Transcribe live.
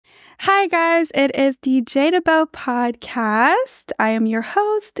Hi, guys. It is the Jada podcast. I am your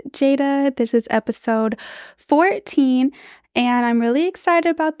host, Jada. This is episode 14, and I'm really excited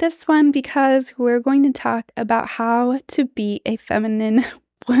about this one because we're going to talk about how to be a feminine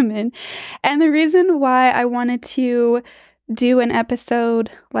woman. And the reason why I wanted to do an episode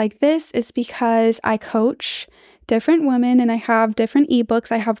like this is because I coach different women and I have different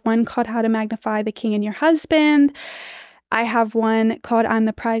ebooks. I have one called How to Magnify the King in Your Husband. I have one called I'm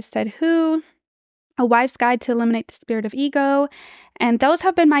the Prize Said Who, A Wife's Guide to Eliminate the Spirit of Ego. And those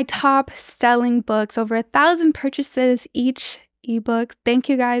have been my top selling books, over 1,000 purchases each ebook. Thank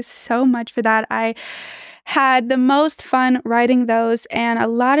you guys so much for that. I had the most fun writing those, and a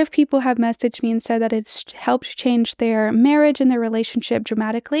lot of people have messaged me and said that it's helped change their marriage and their relationship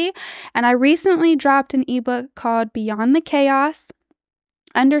dramatically. And I recently dropped an ebook called Beyond the Chaos,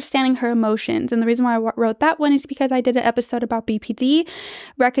 Understanding Her Emotions. And the reason why I wrote that one is because I did an episode about BPD,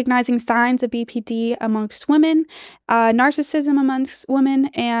 recognizing signs of BPD amongst women, narcissism amongst women,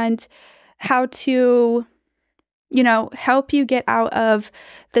 and how to, help you get out of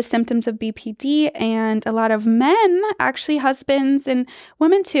the symptoms of BPD. And a lot of men, actually husbands and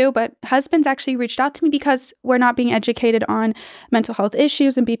women too, but husbands actually reached out to me because we're not being educated on mental health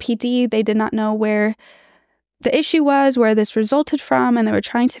issues and BPD. They did not know where the issue was, where this resulted from, and they were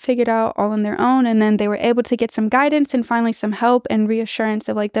trying to figure it out all on their own. And then they were able to get some guidance and finally some help and reassurance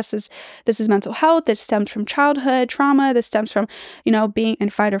of like, this is mental health. This stems from childhood trauma. This stems from, being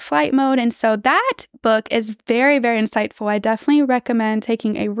in fight or flight mode. And so that book is very, very insightful. I definitely recommend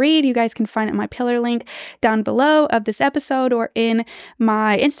taking a read. You guys can find it in my pillar link down below of this episode or in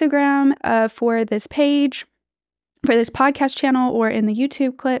my Instagram for this page, for this podcast channel, or in the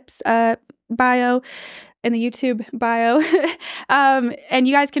YouTube clips bio. In the YouTube bio. And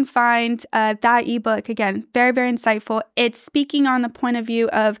you guys can find that ebook. Again, very, very insightful. It's speaking on the point of view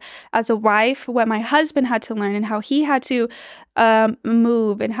of, as a wife, what my husband had to learn and how he had to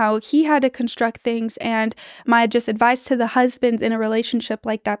move and how he had to construct things, and my just advice to the husbands in a relationship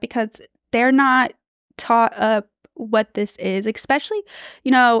like that, because they're not taught what this is, especially,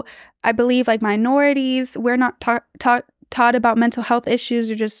 I believe like minorities, we're not taught about mental health issues.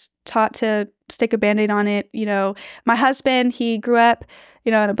 You're just taught to stick a Band-Aid on it. My husband, he grew up,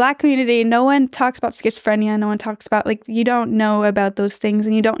 in a Black community. No one talks about schizophrenia. No one talks about, you don't know about those things,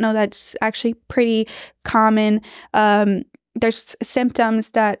 and you don't know that's actually pretty common. There's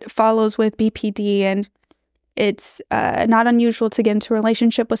symptoms that follows with BPD, and it's not unusual to get into a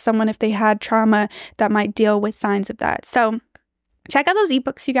relationship with someone if they had trauma that might deal with signs of that. So check out those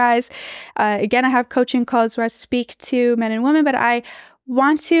ebooks, you guys. Again, I have coaching calls where I speak to men and women, but I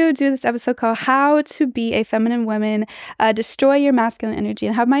want to do this episode called How to Be a Feminine Woman, Destroy Your Masculine Energy,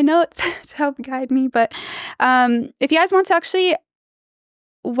 and have my notes to help guide me. But if you guys want to actually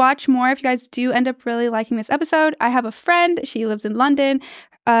watch more, if you guys do end up really liking this episode, I have a friend. She lives in London.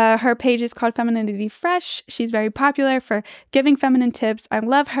 Her page is called Femininity Fresh. She's very popular for giving feminine tips. I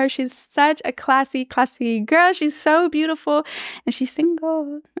love her. She's such a classy girl. She's so beautiful, and she's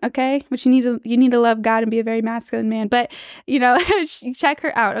single. Okay, but you need to love God and be a very masculine man. But check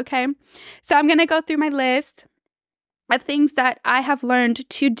her out. Okay, so I'm gonna go through my list of things that I have learned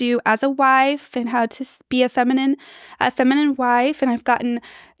to do as a wife and how to be a feminine wife. And I've gotten,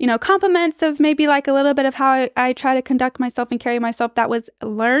 compliments of maybe like a little bit of how I try to conduct myself and carry myself. That was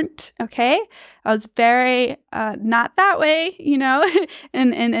learned. Okay. I was very, not that way,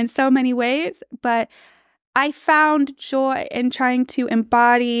 in so many ways, but I found joy in trying to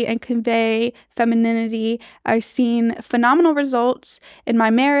embody and convey femininity. I've seen phenomenal results in my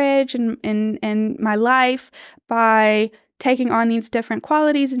marriage and in my life by taking on these different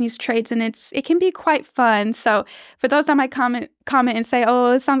qualities and these traits, and it can be quite fun. So for those that might comment and say,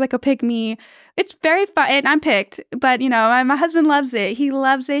 "Oh, it sounds like a pick me," it's very fun, and I'm picked. But my husband loves it. He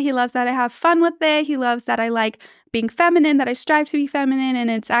loves it. He loves that I have fun with it. He loves that I like being feminine, that I strive to be feminine,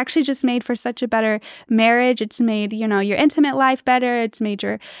 and it's actually just made for such a better marriage. It's made, your intimate life better. It's made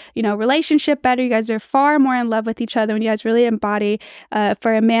your, relationship better. You guys are far more in love with each other when you guys really embody,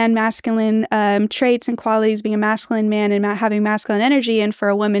 for a man, masculine traits and qualities, being a masculine man and having masculine energy, and for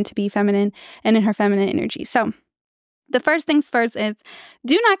a woman to be feminine and in her feminine energy. So the first things first is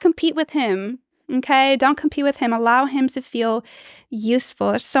do not compete with him. Okay, don't compete with him. Allow him to feel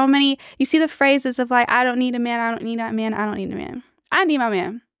useful. There's so many, you see the phrases of like, I don't need a man, I don't need a man, I don't need a man. I need my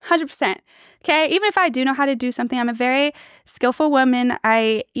man, 100%. Okay, even if I do know how to do something, I'm a very skillful woman.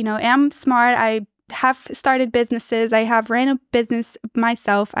 I, am smart. I have started businesses. I have ran a business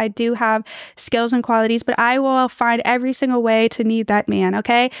myself. I do have skills and qualities, but I will find every single way to need that man.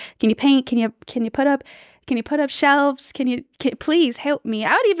 Okay, can you paint? Can you put up Can you put up shelves? Please help me?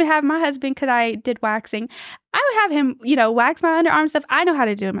 I would even have my husband, because I did waxing, I would have him, wax my underarm stuff. I know how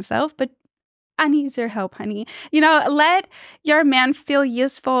to do it myself, but I need your help, honey. Let your man feel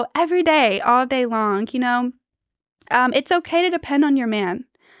useful every day, all day long. It's okay to depend on your man.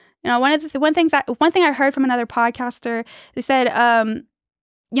 One thing I heard from another podcaster, they said, when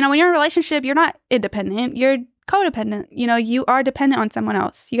you're in a relationship, you're not independent, you're codependent. You are dependent on someone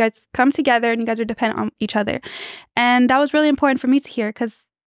else. You guys come together and you guys are dependent on each other. And that was really important for me to hear, because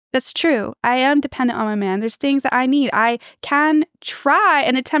that's true. I am dependent on my man. There's things that I need. I can try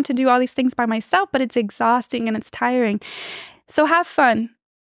and attempt to do all these things by myself, but it's exhausting and it's tiring. So have fun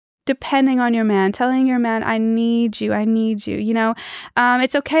depending on your man, telling your man, I need you.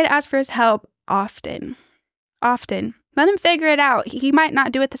 It's okay to ask for his help often. Let him figure it out. He might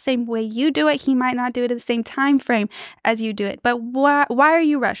not do it the same way you do it. He might not do it at the same time frame as you do it. But why are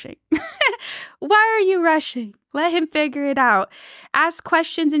you rushing? Why are you rushing? Let him figure it out. Ask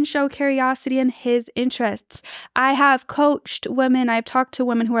questions and show curiosity in his interests. I have coached women. I've talked to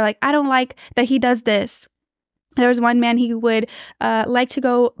women who are like, I don't like that he does this. There was one man, he would like to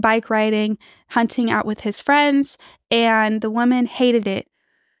go bike riding, hunting out with his friends, and the woman hated it.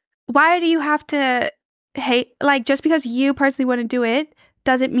 Why do you have to hate? Like, just because you personally want to do it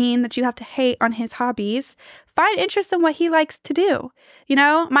doesn't mean that you have to hate on his hobbies. Find interest in what he likes to do.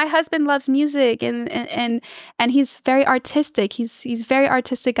 My husband loves music and he's very artistic. He's very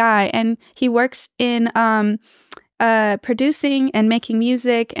artistic guy, and he works in producing and making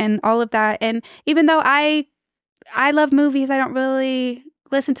music and all of that. And even though I love movies, I don't really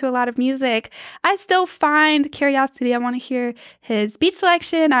listen to a lot of music, I still find curiosity. I want to hear his beat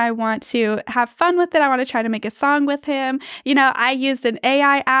selection. I want to have fun with it. I want to try to make a song with him. I used an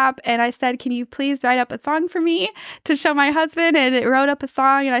AI app and I said, can you please write up a song for me to show my husband? And it wrote up a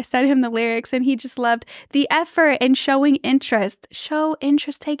song and I sent him the lyrics, and he just loved the effort and showing interest. Show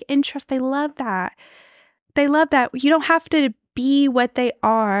interest, take interest. They love that. You don't have to be what they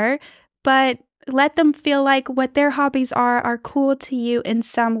are, but let them feel like what their hobbies are cool to you in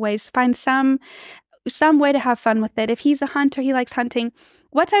some ways. Find some way to have fun with it. If he's a hunter, he likes hunting.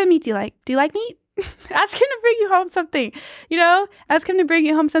 What type of meat do you like? Do you like meat? Ask him to bring you home something, Ask him to bring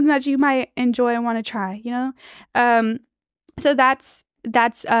you home something that you might enjoy and want to try, So that's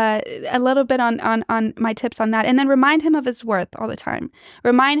a little bit on my tips on that. And then remind him of his worth all the time.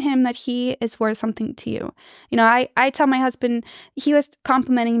 Remind him that he is worth something to you. I tell my husband, he was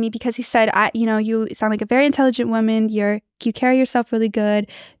complimenting me because he said, you sound like a very intelligent woman. You carry yourself really good.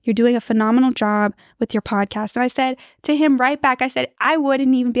 You're doing a phenomenal job with your podcast. And I said to him right back, I said, I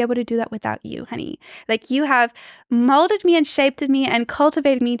wouldn't even be able to do that without you, honey. Like, you have molded me and shaped me and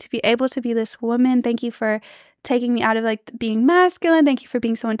cultivated me to be able to be this woman. Thank you for taking me out of being masculine. Thank you for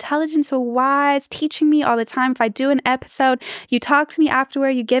being so intelligent, so wise, teaching me all the time. If I do an episode, you talk to me afterward,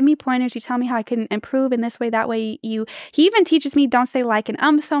 you give me pointers, you tell me how I can improve in this way, that way. He even teaches me, don't say like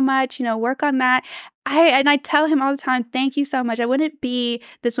and so much, work on that. I tell him all the time, thank you so much. I wouldn't be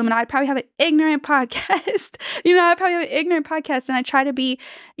this woman. I'd probably have an ignorant podcast. And I try to be,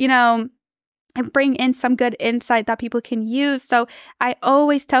 and bring in some good insight that people can use. So I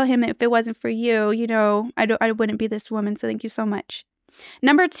always tell him, if it wasn't for you, I wouldn't be this woman. So thank you so much.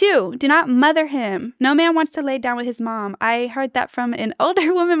 Number 2, do not mother him. No man wants to lay down with his mom. I heard that from an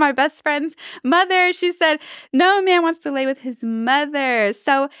older woman, my best friend's mother. She said, no man wants to lay with his mother.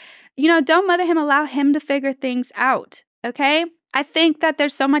 So, don't mother him. Allow him to figure things out. Okay? I think that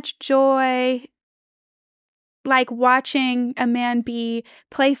there's so much joy watching a man be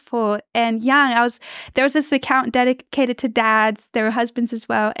playful and young. There was this account dedicated to dads. There were husbands as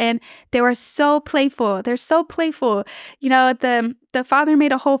well, and they were so playful. They're so playful. The father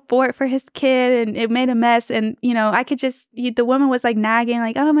made a whole fort for his kid, and it made a mess. And I could just the woman was nagging,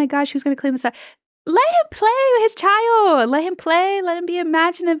 oh my gosh, who's gonna clean this up? Let him play with his child. Let him play. Let him be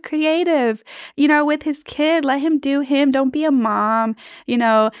imaginative, creative, with his kid. Let him do him. Don't be a mom,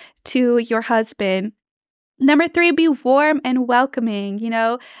 to your husband. Number 3, be warm and welcoming,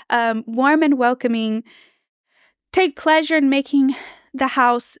 warm and welcoming. Take pleasure in making the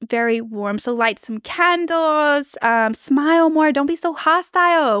house very warm. So light some candles, smile more. Don't be so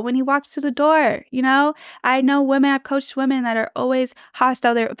hostile when he walks through the door. I know women, I've coached women that are always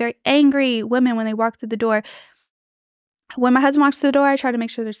hostile. They're very angry women when they walk through the door. When my husband walks through the door, I try to make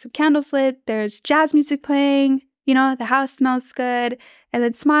sure there's some candles lit. There's jazz music playing. The house smells good. And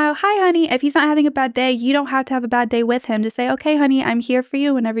then smile. Hi, honey. If he's not having a bad day, you don't have to have a bad day with him. Just say, okay, honey, I'm here for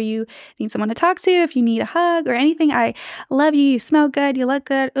you whenever you need someone to talk to. If you need a hug or anything, I love you. You smell good. You look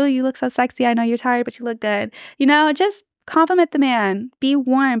good. Oh, you look so sexy. I know you're tired, but you look good. Just compliment the man. Be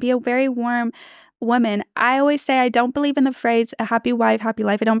warm. Be a very warm woman, I always say I don't believe in the phrase a happy wife, happy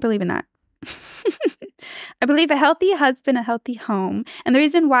life. I don't believe in that. I believe a healthy husband, a healthy home. And the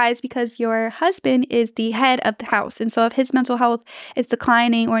reason why is because your husband is the head of the house. And so if his mental health is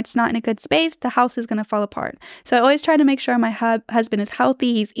declining or it's not in a good space, the house is going to fall apart. So I always try to make sure my husband is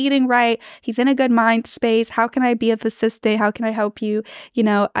healthy. He's eating right. He's in a good mind space. How can I be of assistance? How can I help you?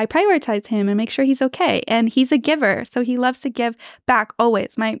 I prioritize him and make sure he's okay. And he's a giver. So he loves to give back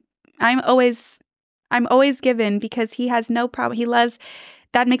always. I'm always given because he has no problem. He loves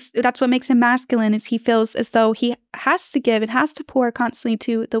that's what makes him masculine, is he feels as though he has to give and has to pour constantly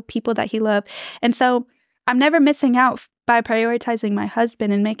to the people that he loves. And so I'm never missing out by prioritizing my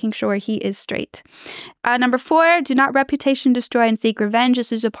husband and making sure he is straight. Number 4, do not reputation destroy and seek revenge.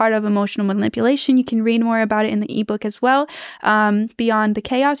 This is a part of emotional manipulation. You can read more about it in the ebook as well. Beyond the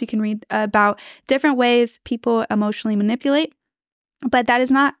Chaos, you can read about different ways people emotionally manipulate. But that is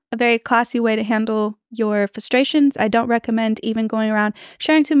not a very classy way to handle your frustrations. I don't recommend even going around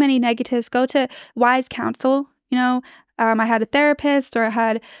sharing too many negatives. Go to wise counsel. I had a therapist, or I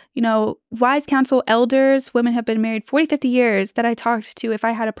had, wise counsel elders. Women have been married 40, 50 years that I talked to if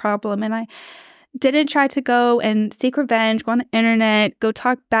I had a problem. And I didn't try to go and seek revenge, go on the internet, go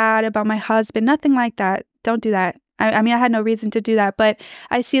talk bad about my husband. Nothing like that. Don't do that. I mean, I had no reason to do that, but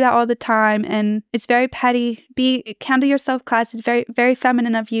I see that all the time, and it's very petty. Handle yourself class. It's very, very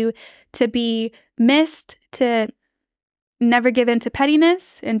feminine of you to be missed, to never give in to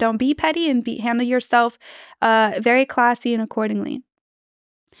pettiness, and don't be petty, and handle yourself very classy and accordingly.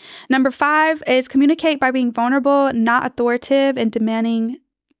 Number 5 is communicate by being vulnerable, not authoritative, and demanding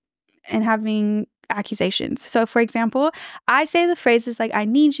and having accusations. So, for example, I say the phrases like, I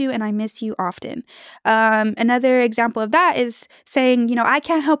need you and I miss you often. Another example of that is saying, I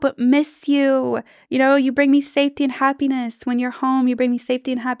can't help but miss you. You bring me safety and happiness when you're home. You bring me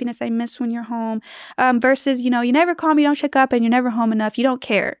safety and happiness. I miss when you're home. Versus, you never call me, don't check up, and you're never home enough. You don't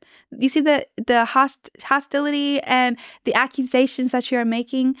care. You see the hostility and the accusations that you're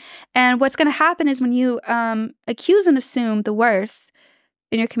making. And what's going to happen is when you accuse and assume the worst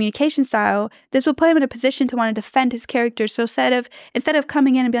in your communication style, this will put him in a position to want to defend his character. So instead of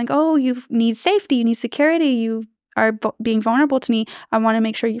coming in and being like, oh, you need safety, you need security, you are being vulnerable to me, I want to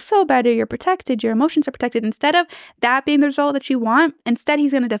make sure you feel better, you're protected, your emotions are protected. Instead of that being the result that you want, instead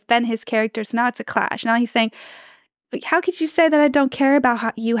he's going to defend his character. So now it's a clash. Now he's saying, how could you say that I don't care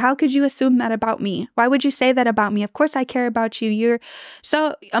about you? How could you assume that about me? Why would you say that about me? Of course I care about you. You're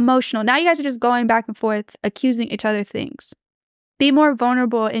so emotional. Now you guys are just going back and forth, accusing each other of things. Be more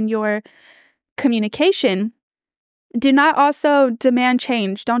vulnerable in your communication. Do not also demand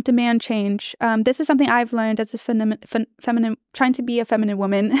change. Don't demand change. This is something I've learned as a feminine, trying to be a feminine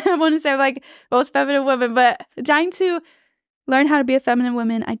woman. I want to say like most feminine women, but trying to learn how to be a feminine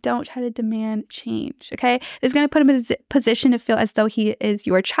woman. I don't try to demand change. Okay, this is going to put him in a position to feel as though he is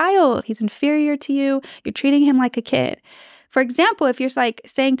your child. He's inferior to you. You're treating him like a kid. For example, if you're like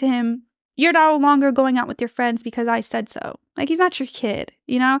saying to him, you're no longer going out with your friends because I said so. Like, he's not your kid,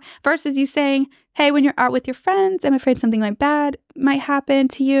 versus you saying, hey, when you're out with your friends, I'm afraid something like bad might happen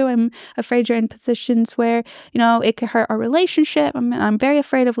to you. I'm afraid you're in positions where, it could hurt our relationship. I'm very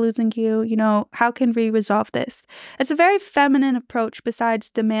afraid of losing you. How can we resolve this? It's a very feminine approach besides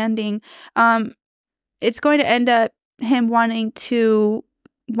demanding. It's going to end up him wanting to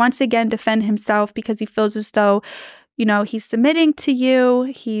once again defend himself because he feels as though he's submitting to you,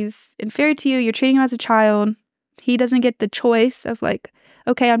 he's inferior to you, you're treating him as a child. He doesn't get the choice of like,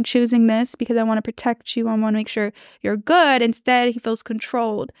 okay, I'm choosing this because I want to protect you. I want to make sure you're good. Instead, he feels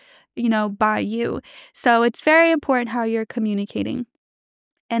controlled, by you. So it's very important how you're communicating.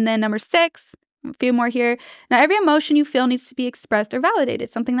 And then number 6, a few more here. Not every emotion you feel needs to be expressed or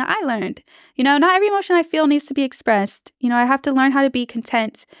validated. Something that I learned. Not every emotion I feel needs to be expressed. I have to learn how to be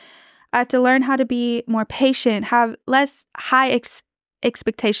content. I have to learn how to be more patient, have less high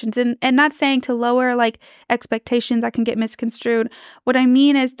expectations, and not saying to lower like expectations that can get misconstrued. What I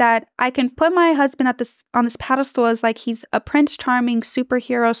mean is that I can put my husband on this pedestal as like he's a Prince Charming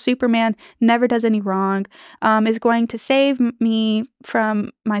superhero, Superman, never does any wrong, is going to save me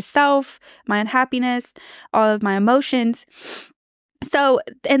from myself, my unhappiness, all of my emotions. So,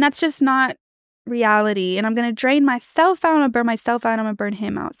 and that's just not reality, and I'm going to drain myself out, I'm going to burn myself out, I'm going to burn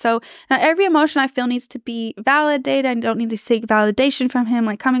him out. So not every emotion I feel needs to be validated. I don't need to seek validation from him,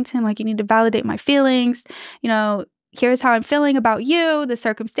 like coming to him like, you need to validate my feelings, here's how I'm feeling about you, the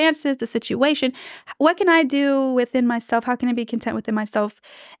circumstances, the situation. What can I do within myself? How can I be content within myself?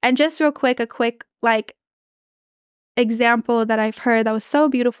 And just real quick, a quick like example that I've heard that was so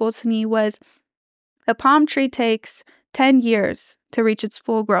beautiful to me was a palm tree takes 10 years to reach its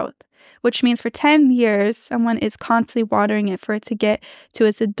full growth. which means for 10 years, someone is constantly watering it for it to get to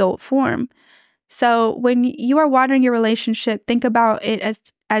its adult form. So when you are watering your relationship, think about it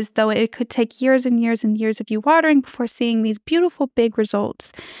as though it could take years and years and years of you watering before seeing these beautiful big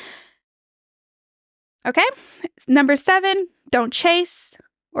results. Okay? Number 7, don't chase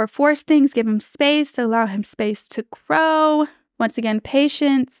or force things. Give him space, allow him space to grow. Once again,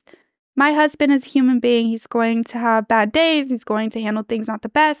 patience. My husband is a human being. He's going to have bad days. He's going to handle things not the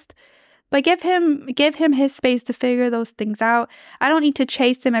best. But give him his space to figure those things out. I don't need to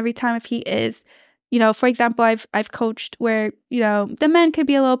chase him every time if he is, for example, I've coached where, the men could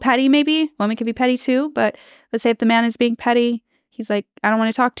be a little petty maybe. Women could be petty too. But let's say if the man is being petty, he's like, I don't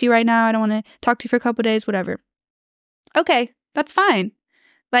want to talk to you right now. I don't want to talk to you for a couple of days, whatever. Okay, that's fine.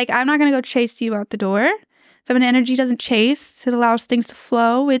 Like, I'm not going to go chase you out the door. Feminine energy doesn't chase. It allows things to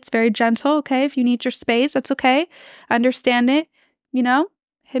flow. It's very gentle, okay? If you need your space, that's okay. Understand it,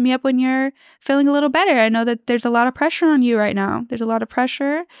 Hit me up when you're feeling a little better. I know that there's a lot of pressure on you right now. There's a lot of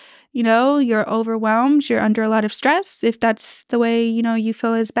pressure. You're overwhelmed. You're under a lot of stress. If that's the way, you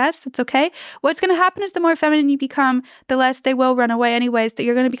feel is best, it's okay. What's going to happen is the more feminine you become, the less they will run away anyways, that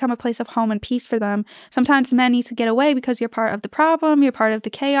you're going to become a place of home and peace for them. Sometimes men need to get away because you're part of the problem. You're part of the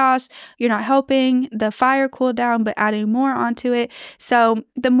chaos. You're not helping the fire cool down, but adding more onto it. So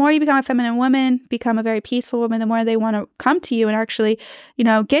the more you become a feminine woman, become a very peaceful woman, the more they want to come to you and actually,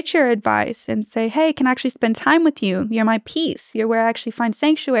 get your advice and say, hey, can I actually spend time with you? You're my peace. You're where I actually find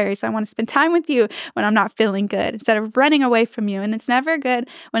sanctuary. So I want to spend time with you when I'm not feeling good instead of running away from you. And it's never good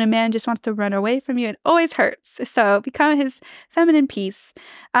when a man just wants to run away from you. It always hurts. So become his feminine peace.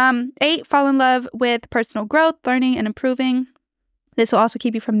 8, fall in love with personal growth, learning and improving. This will also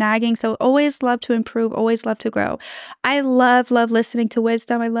keep you from nagging. So always love to improve, always love to grow. I love listening to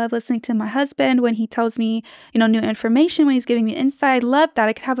wisdom. I love listening to my husband when he tells me, new information, when he's giving me insight. I love that.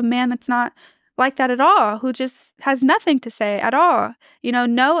 I could have a man that's not like that at all, who just has nothing to say at all.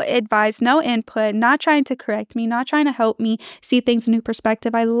 No advice, no input, not trying to correct me, not trying to help me see things in a new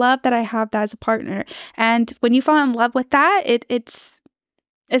perspective. I love that I have that as a partner. And when you fall in love with that, it's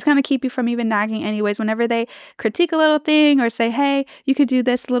going to keep you from even nagging anyways. Whenever they critique a little thing or say, hey, you could do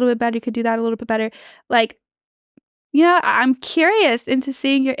this a little bit better, you could do that a little bit better. Like, I'm curious into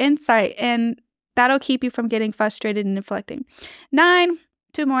seeing your insight, and that'll keep you from getting frustrated and deflecting. 9,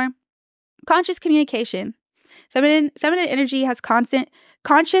 2 more. Conscious communication. Feminine energy has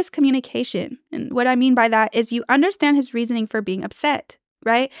conscious communication. And what I mean by that is you understand his reasoning for being upset,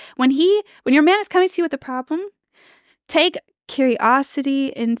 right? When your man is coming to you with a problem, take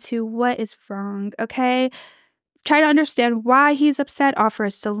curiosity into what is wrong, okay? Try to understand why he's upset, offer a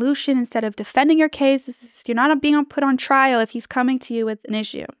solution instead of defending your case. You're not being put on trial if he's coming to you with an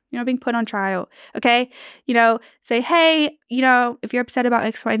issue. You're not being put on trial, okay? Say, hey, if you're upset about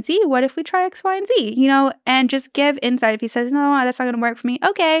X, Y, and Z, what if we try X, Y, and Z? And just give insight. If he says, no, that's not going to work for me,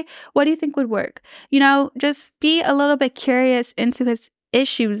 okay, what do you think would work? Just be a little bit curious into his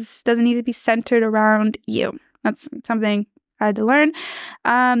issues. Doesn't need to be centered around you. That's something I had to learn.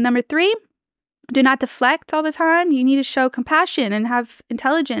 Number 3, do not deflect all the time. You need to show compassion and have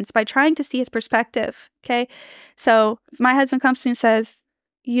intelligence by trying to see his perspective. Okay. So if my husband comes to me and says,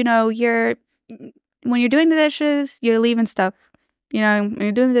 when you're doing the dishes, you're leaving stuff. When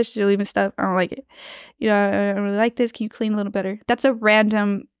you're doing the dishes, you're leaving stuff. I don't like it. I don't really like this. Can you clean a little better? That's a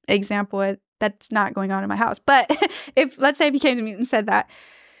random example. That's not going on in my house. But let's say if he came to me and said that,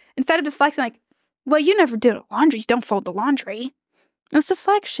 instead of deflecting, like, well, you never do the laundry. You don't fold the laundry. That's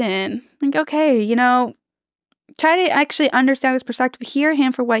deflection. Like, okay, try to actually understand his perspective, hear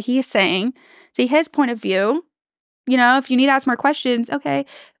him for what he's saying, see his point of view. If you need to ask more questions, okay,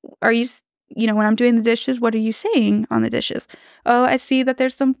 are you, when I'm doing the dishes, what are you saying on the dishes? Oh, I see that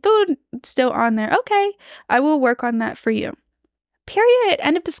there's some food still on there. Okay, I will work on that for you. Period.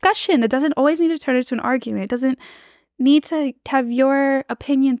 End of discussion. It doesn't always need to turn into an argument. It doesn't need to have your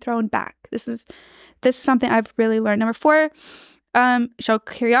opinion thrown back. This is something I've really learned. Number 4, show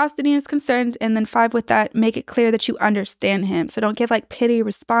curiosity and is concerned. And then 5, with that, make it clear that you understand him. So don't give pity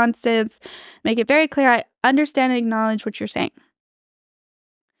responses. Make it very clear. I understand and acknowledge what you're saying.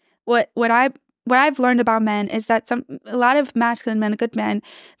 What I've learned about men is that a lot of masculine men, good men,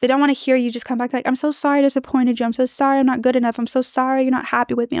 they don't want to hear you just come back like, I'm so sorry I disappointed you. I'm so sorry I'm not good enough. I'm so sorry you're not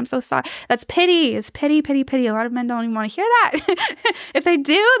happy with me. I'm so sorry. That's pity. It's pity, pity, pity. A lot of men don't even want to hear that. If they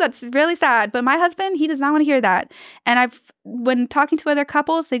do, that's really sad. But my husband, he does not want to hear that. And when talking to other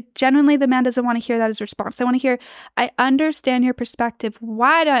couples, the man doesn't want to hear that as a response. They want to hear, I understand your perspective.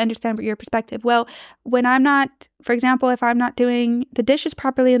 Why do I understand your perspective? Well, when I'm not, for example, if I'm not doing the dishes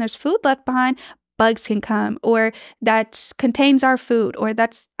properly and there's food left behind, bugs can come, or that contains our food, or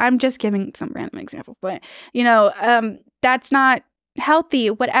I'm just giving some random example, but that's not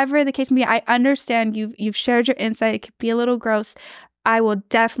healthy. Whatever the case may be, I understand you've shared your insight. It could be a little gross. I will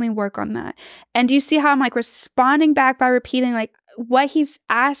definitely work on that. And do you see how I'm like responding back by repeating like what he's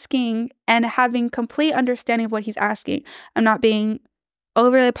asking and having complete understanding of what he's asking? I'm not being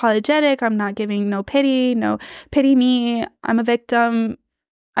overly apologetic. I'm not giving no pity me. I'm a victim.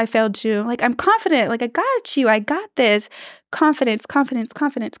 I failed you. Like, I'm confident. Like, I got you. I got this. Confidence, confidence,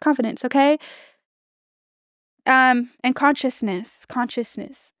 confidence, confidence. Okay. And consciousness.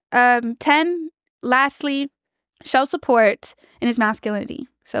 10, lastly, show support in his masculinity.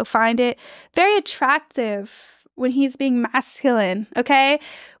 So find it very attractive when he's being masculine, okay?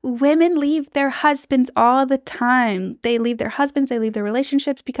 Women leave their husbands all the time. They leave their husbands, they leave their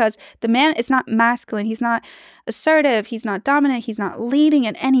relationships because the man is not masculine. He's not assertive. He's not dominant. He's not leading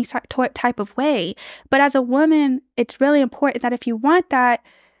in any type of way. But as a woman, it's really important that if you want that,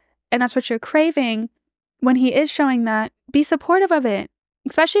 and that's what you're craving, when he is showing that, be supportive of it.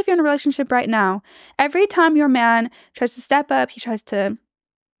 Especially if you're in a relationship right now. Every time your man tries to step up, he tries to,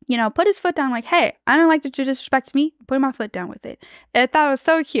 put his foot down like, hey, I don't like that you disrespect me. Put my foot down with it. I thought it was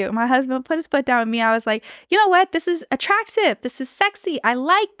so cute. My husband put his foot down with me. I was like, you know what? This is attractive. This is sexy. I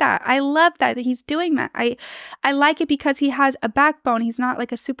like that. I love that he's doing that. I like it because he has a backbone. He's not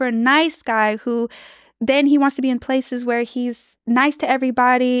like a super nice guy who then he wants to be in places where he's nice to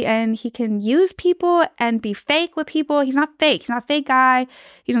everybody and he can use people and be fake with people. He's not fake. He's not a fake guy.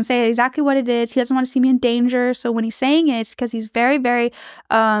 He's going to say exactly what it is. He doesn't want to see me in danger. So when he's saying it, it's because he's very, very,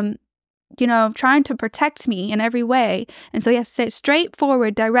 trying to protect me in every way. And so he has to say it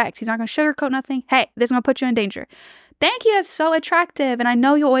straightforward, direct. He's not going to sugarcoat nothing. Hey, this is going to put you in danger. Thank you. That's so attractive. And I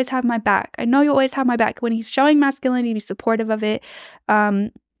know you always have my back. When he's showing masculinity, be supportive of it.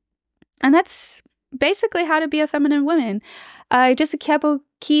 And that's basically how to be a feminine woman. Just a couple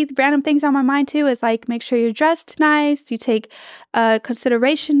key random things on my mind too is like, make sure you're dressed nice. You take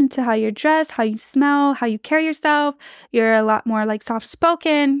consideration into how you're dressed, how you smell, how you carry yourself. You're a lot more like soft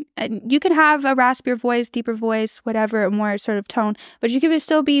spoken, and you can have a raspier voice, deeper voice, whatever, a more sort of tone, but you can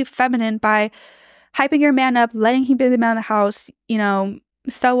still be feminine by hyping your man up, letting him be the man of the house,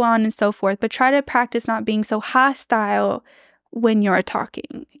 so on and so forth. But try to practice not being so hostile when you're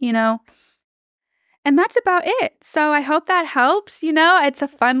talking, And that's about it. So I hope that helps. It's a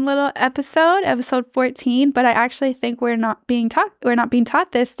fun little episode 14, but I actually think we're not being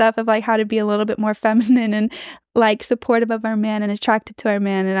taught this stuff of like how to be a little bit more feminine and like supportive of our man and attracted to our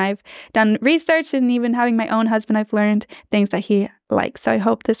man. And I've done research, and even having my own husband, I've learned things that he likes. So I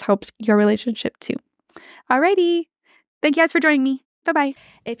hope this helps your relationship too. Alrighty. Thank you guys for joining me. Bye-bye.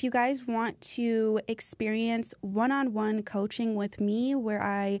 If you guys want to experience one-on-one coaching with me, where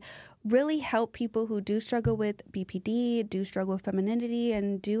I really help people who do struggle with BPD, do struggle with femininity,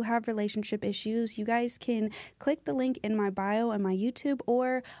 and do have relationship issues, you guys can click the link in my bio on my YouTube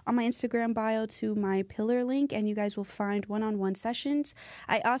or on my Instagram bio to my pillar link, and you guys will find one-on-one sessions.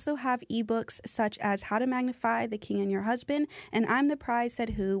 I also have ebooks such as How to Magnify the King in Your Husband and I'm the Prize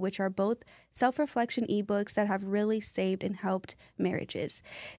Said Who, which are both self-reflection ebooks that have really saved and helped marriages.